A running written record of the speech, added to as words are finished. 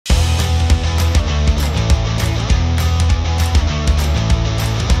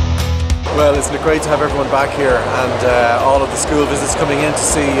Well, isn't it great to have everyone back here, and all of the school visits coming in to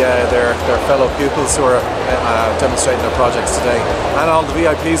see their fellow pupils who are demonstrating their projects today, and all the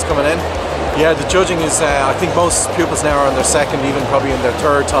VIPs coming in. Yeah, the judging is, I think most pupils now are on their second, even probably in their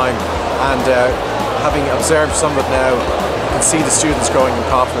third time, and having observed some of it now, you can see the students growing in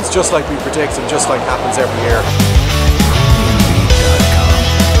confidence, just like we predict and just like happens every year.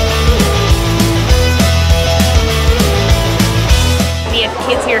 We have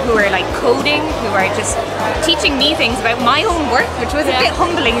kids here who are like coding, who are just teaching me things about my own work, which was a bit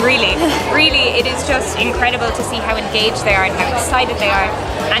humbling, really. Really, it is just incredible to see how engaged they are and how excited they are.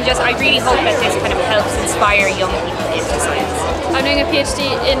 And just, I really hope that this kind of helps inspire young people into science. I'm doing a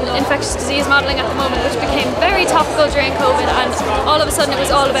PhD in infectious disease modelling at the moment, which became very topical during COVID, and all of a sudden it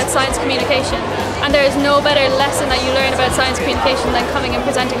was all about science communication. And there is no better lesson that you learn about science communication than coming and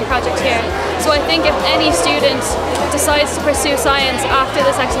presenting a project here. So I think if any student decides to pursue science after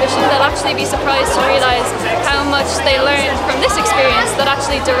this exhibition, they'll actually be surprised to realise how much they learned from this experience that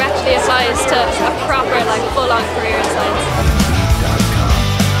actually directly applies to a proper, like, full-on career in science.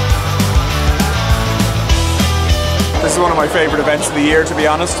 This is one of my favourite events of the year, to be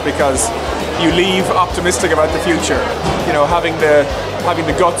honest, because you leave optimistic about the future. You know, having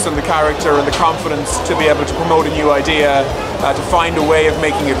the guts and the character and the confidence to be able to promote a new idea, to find a way of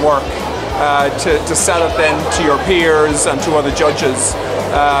making it work, to sell it then to your peers and to other judges.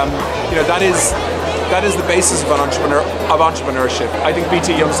 You know, that is the basis of entrepreneurship. I think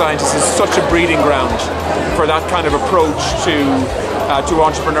BT Young Scientists is such a breeding ground for that kind of approach to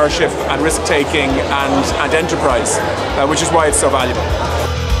entrepreneurship and risk-taking and enterprise, which is why it's so valuable.